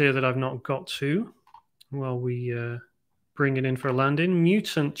questions here that I've not got to while we bring it in for a landing.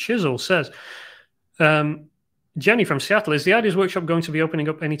 Mutant Chisel says, Jenny from Seattle, is the Ideas Workshop going to be opening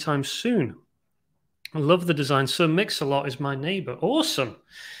up anytime soon? I love the design. Sir Mix-a-Lot is my neighbor. Awesome.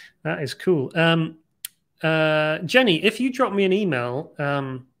 That is cool. Jenny, if you drop me an email,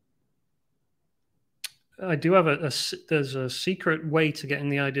 I do have there's a secret way to get in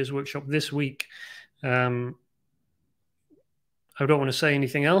the Ideas Workshop this week. I I don't want to say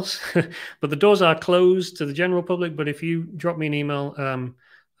anything else, but the doors are closed to the general public. But if you drop me an email,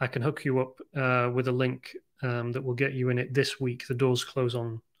 I can hook you up with a link that will get you in it this week. The doors close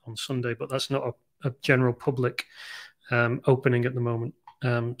on Sunday, but that's not a general public opening at the moment.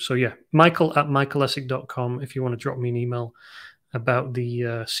 So yeah, michael@michaelessick.com if you want to drop me an email about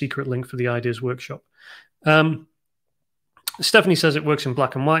the secret link for the Ideas Workshop. Stephanie says it works in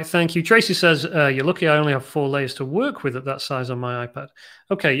black and white. Thank you. Tracy says, you're lucky I only have 4 layers to work with at that size on my iPad.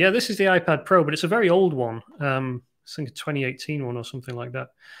 Okay, yeah, this is the iPad Pro, but it's a very old one. I think a 2018 one or something like that.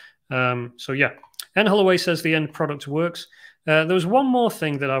 So yeah. N. Holloway says the end product works. There was one more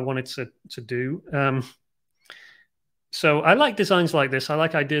thing that I wanted to do. So I like designs like this. I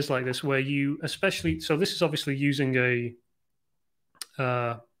like ideas like this where you especially... So this is obviously using a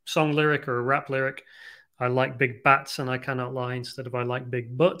song lyric or a rap lyric. I like big bats and I cannot lie instead of I like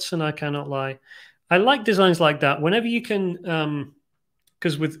big butts and I cannot lie. I like designs like that. Whenever you can,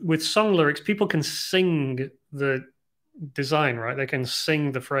 because with song lyrics, people can sing the design, right? They can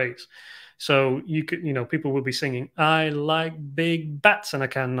sing the phrase. So you could, people will be singing, I like big bats and I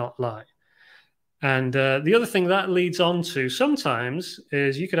cannot lie. And the other thing that leads on to sometimes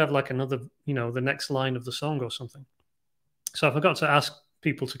is you could have like another, the next line of the song or something. So I forgot to ask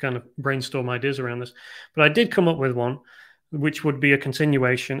people to kind of brainstorm ideas around this, but I did come up with one, which would be a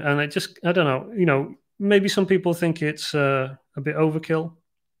continuation. And it just, I don't know, maybe some people think it's a bit overkill,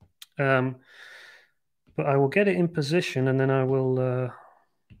 but I will get it in position and then I will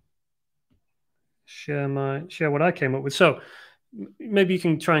share what I came up with. So maybe you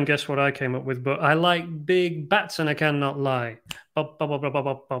can try and guess what I came up with, but I like big bats and I cannot lie. Bum, bum, bum, bum,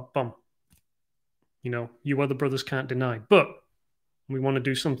 bum, bum, bum. You other brothers can't deny, but we want to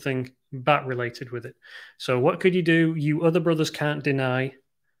do something bat related with it. So what could you do? You other brothers can't deny,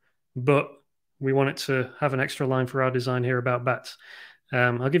 but we want it to have an extra line for our design here about bats.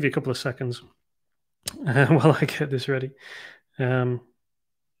 I'll give you a couple of seconds while I get this ready. And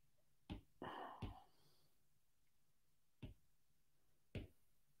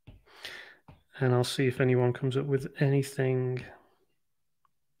I'll see if anyone comes up with anything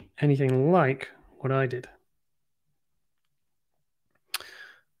like what I did.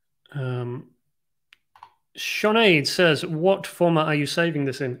 Sinead says, what format are you saving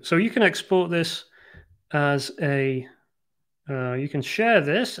this in? So you can export this as you can share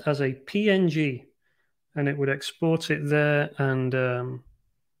this as a PNG and it would export it there, and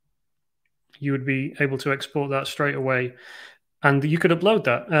you would be able to export that straight away and you could upload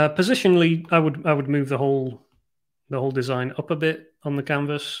that. Positionally, I would move the whole design up a bit on the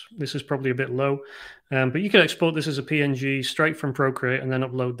canvas. This is probably a bit low, but you could export this as a PNG straight from Procreate and then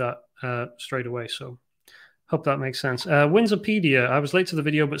upload that straight away. So hope that makes sense. Windsorpedia, I was late to the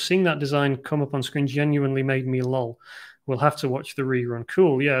video, but seeing that design come up on screen genuinely made me lol. We'll have to watch the rerun.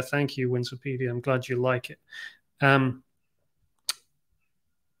 Cool. Yeah, thank you, Windsorpedia. I'm glad you like it.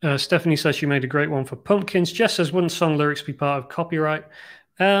 Stephanie says she made a great one for pumpkins. Jess says, wouldn't song lyrics be part of copyright?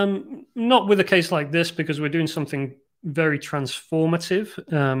 Not with a case like this, because we're doing something very transformative,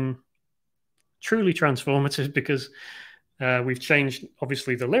 truly transformative, because we've changed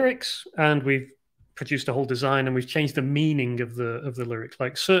obviously the lyrics and we've produced a whole design and we've changed the meaning of the lyrics.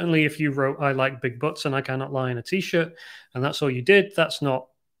 Like certainly if you wrote I like big butts and I cannot lie in a t-shirt and that's all you did, that's not,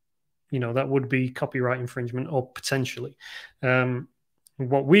 that would be copyright infringement or potentially.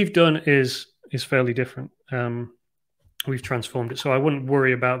 What we've done is fairly different. We've transformed it. So I wouldn't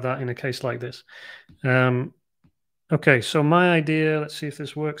worry about that in a case like this. Okay, so my idea, let's see if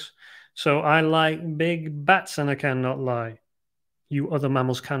this works. So I like big bats and I cannot lie. You other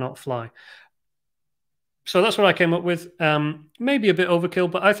mammals cannot fly. So that's what I came up with. Maybe a bit overkill,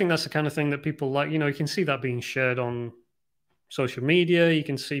 but I think that's the kind of thing that people like. You can see that being shared on social media. You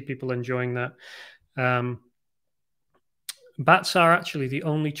can see people enjoying that. Bats are actually the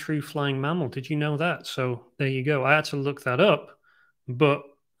only true flying mammal. Did you know that? So there you go. I had to look that up, but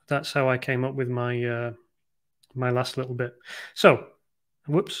that's how I came up with my my last little bit. So,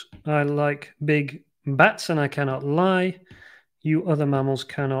 whoops, I like big bats and I cannot lie. You other mammals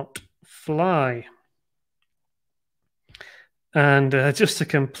cannot fly. And just to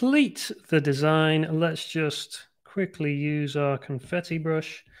complete the design, let's just quickly use our confetti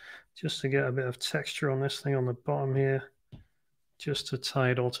brush just to get a bit of texture on this thing on the bottom here, just to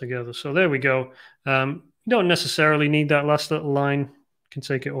tie it all together. So there we go. You don't necessarily need that last little line. You can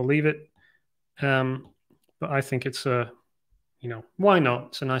take it or leave it. But I think it's why not?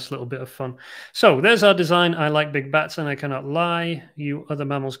 It's a nice little bit of fun. So there's our design. I like big bats and I cannot lie. You other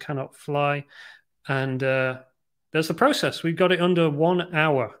mammals cannot fly. And there's the process. We've got it under 1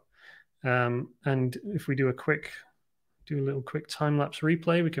 hour. And if we do a quick do a little quick time-lapse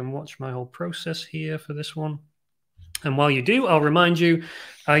replay. We can watch my whole process here for this one. And while you do, I'll remind you,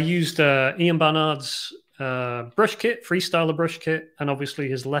 I used Ian Barnard's brush kit, freestyler brush kit, and obviously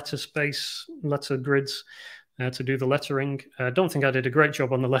his letter grids to do the lettering. I don't think I did a great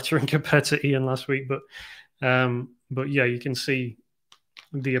job on the lettering compared to Ian last week, but yeah, you can see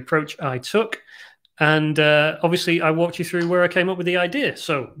the approach I took. And obviously, I walked you through where I came up with the idea.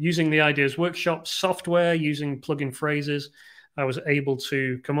 So using the Ideas Workshop software, using plugin phrases, I was able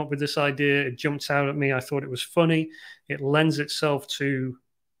to come up with this idea. It jumped out at me. I thought it was funny. It lends itself to,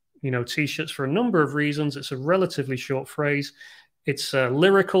 T-shirts for a number of reasons. It's a relatively short phrase. It's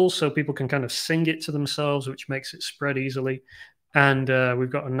lyrical, so people can kind of sing it to themselves, which makes it spread easily. And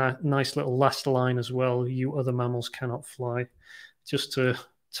we've got a nice little last line as well. You other mammals cannot fly. Just to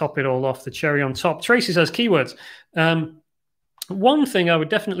top it all off, the cherry on top. Tracy says keywords. One thing I would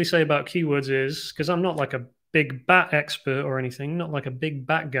definitely say about keywords is, because I'm not like a big bat expert or anything, not like a big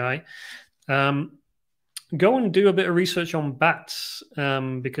bat guy, go and do a bit of research on bats,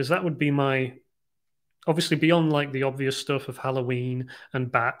 because that would be obviously beyond like the obvious stuff of Halloween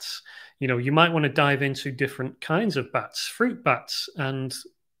and bats. You might want to dive into different kinds of bats, fruit bats, and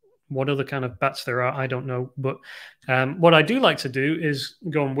what other kind of bats there are, I don't know. But what I do like to do is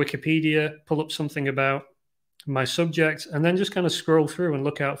go on Wikipedia, pull up something about my subject, and then just kind of scroll through and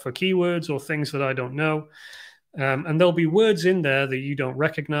look out for keywords or things that I don't know. And there'll be words in there that you don't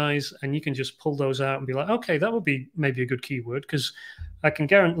recognize, and you can just pull those out and be like, okay, that would be maybe a good keyword, because I can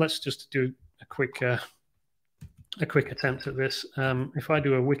guarantee. Let's just do a quick attempt at this. If I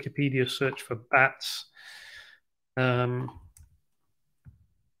do a Wikipedia search for bats,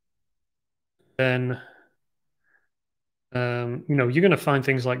 then you're going to find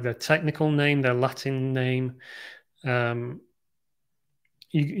things like their technical name, their Latin name.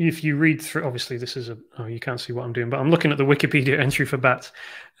 If you read through, obviously this is you can't see what I'm doing, but I'm looking at the Wikipedia entry for bats.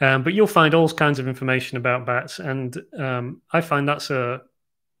 But you'll find all kinds of information about bats, and I find that's I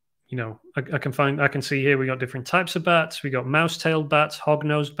can see here we got different types of bats. We got mouse-tailed bats,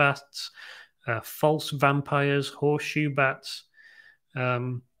 hog-nosed bats, false vampires, horseshoe bats.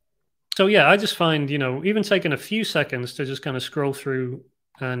 So yeah, I just find, even taking a few seconds to just kind of scroll through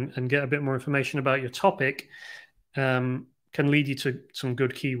and get a bit more information about your topic can lead you to some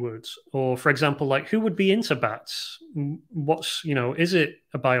good keywords. Or for example, like who would be into bats? Is it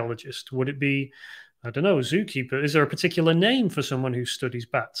a biologist? Would it be, I don't know, a zookeeper? Is there a particular name for someone who studies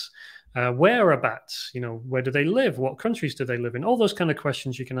bats? Where are bats? Where do they live? What countries do they live in? All those kind of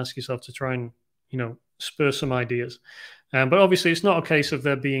questions you can ask yourself to try and, spur some ideas. But obviously, it's not a case of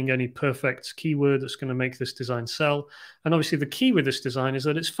there being any perfect keyword that's going to make this design sell. And obviously, the key with this design is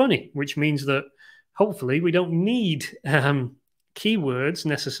that it's funny, which means that hopefully we don't need keywords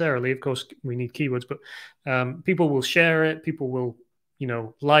necessarily. Of course, we need keywords, but people will share it. People will,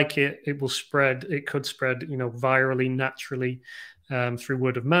 like it. It will spread. It could spread, virally, naturally through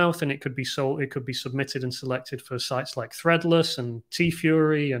word of mouth, and it could be sold. It could be submitted and selected for sites like Threadless and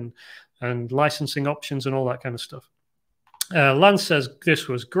T-Fury and licensing options and all that kind of stuff. Lance says, this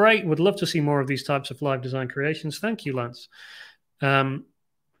was great. Would love to see more of these types of live design creations. Thank you, Lance. Old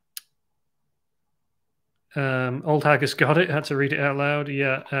Haggis got it. Had to read it out loud.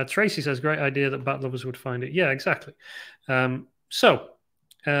 Yeah. Tracy says, great idea that bat lovers would find it. Yeah, exactly. Great.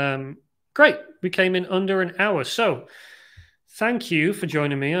 We came in under an hour. So thank you for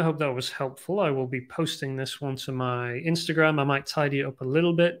joining me. I hope that was helpful. I will be posting this one to my Instagram. I might tidy it up a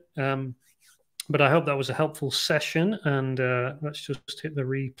little bit. But I hope that was a helpful session. And let's just hit the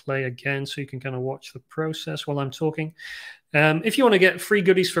replay again so you can kind of watch the process while I'm talking. If you want to get free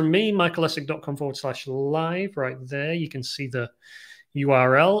goodies from me, michaelessick.com/live, right there. You can see the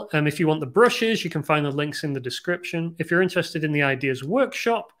URL. If you want the brushes, you can find the links in the description. If you're interested in the Ideas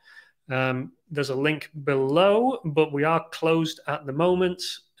Workshop, there's a link below, but we are closed at the moment.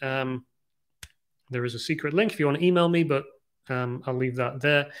 There is a secret link if you want to email me, but I'll leave that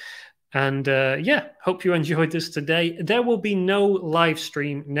there. And yeah, hope you enjoyed this today. There will be no live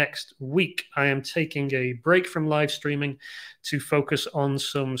stream next week. I am taking a break from live streaming to focus on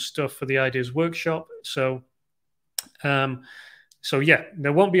some stuff for the Ideas Workshop. So yeah,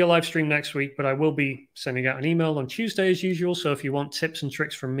 there won't be a live stream next week, but I will be sending out an email on Tuesday as usual. So if you want tips and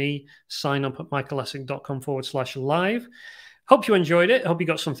tricks from me, sign up at michaelessick.com/live. Hope you enjoyed it. Hope you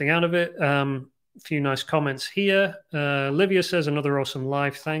got something out of it. A few nice comments here. Livia says, another awesome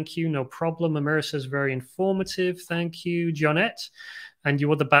live. Thank you. No problem. Amira says, very informative. Thank you. Jonette, and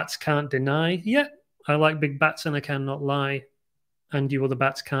you other bats can't deny. Yeah, I like big bats and I cannot lie. And you other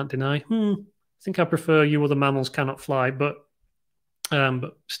bats can't deny. I think I prefer you other mammals cannot fly, but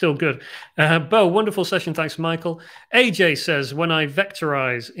but still good. Bo, wonderful session. Thanks, Michael. AJ says, when I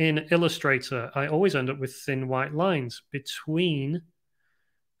vectorize in Illustrator, I always end up with thin white lines between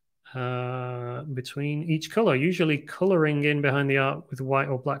each color. Usually coloring in behind the art with white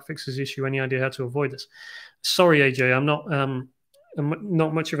or black fixes the issue. Any idea how to avoid this? Sorry, AJ, I'm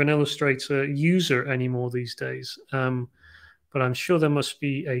not much of an Illustrator user anymore these days, but I'm sure there must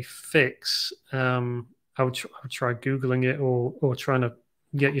be a fix. I would try Googling it or trying to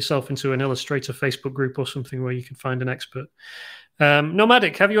get yourself into an Illustrator Facebook group or something where you can find an expert.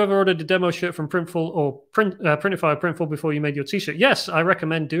 Nomadic, have you ever ordered a demo shirt from Printful or Printify or Printful before you made your t-shirt? Yes, I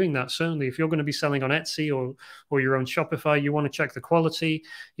recommend doing that, certainly. If you're going to be selling on Etsy or your own Shopify, you want to check the quality,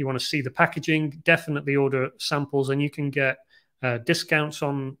 you want to see the packaging, definitely order samples, and you can get discounts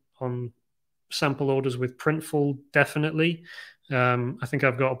on sample orders with Printful, definitely. I think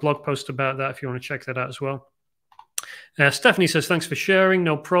I've got a blog post about that if you want to check that out as well. Stephanie says, thanks for sharing.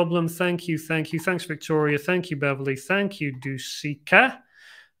 No problem. Thank you. Thank you. Thanks, Victoria. Thank you, Beverly. Thank you, Dusika.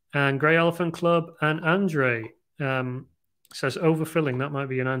 And Grey Elephant Club. And Andre says, overfilling. That might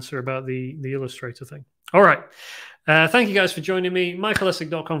be an answer about the Illustrator thing. All right. Thank you guys for joining me.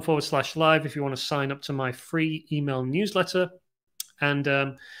 michaelessick.com/live if you want to sign up to my free email newsletter. And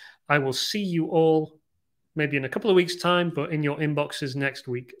I will see you all maybe in a couple of weeks' time, but in your inboxes next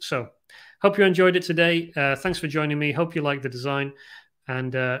week. So hope you enjoyed it today. Thanks for joining me. Hope you like the design,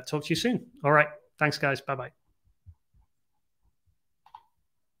 and talk to you soon. All right. Thanks, guys. Bye-bye.